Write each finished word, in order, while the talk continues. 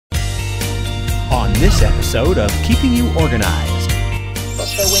on this episode of Keeping You Organized.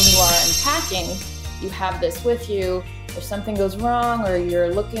 So when you are unpacking, you have this with you. If something goes wrong or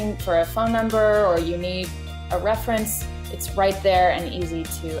you're looking for a phone number or you need a reference, it's right there and easy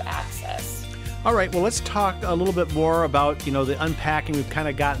to access. All right, well, let's talk a little bit more about, the unpacking. We've kind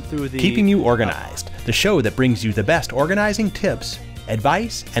of gotten through the... Keeping You Organized, the show that brings you the best organizing tips,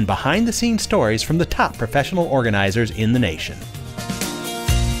 advice, and behind-the-scenes stories from the top professional organizers in the nation.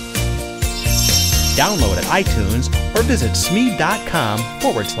 Download at iTunes or visit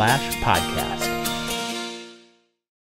smead.com/podcast.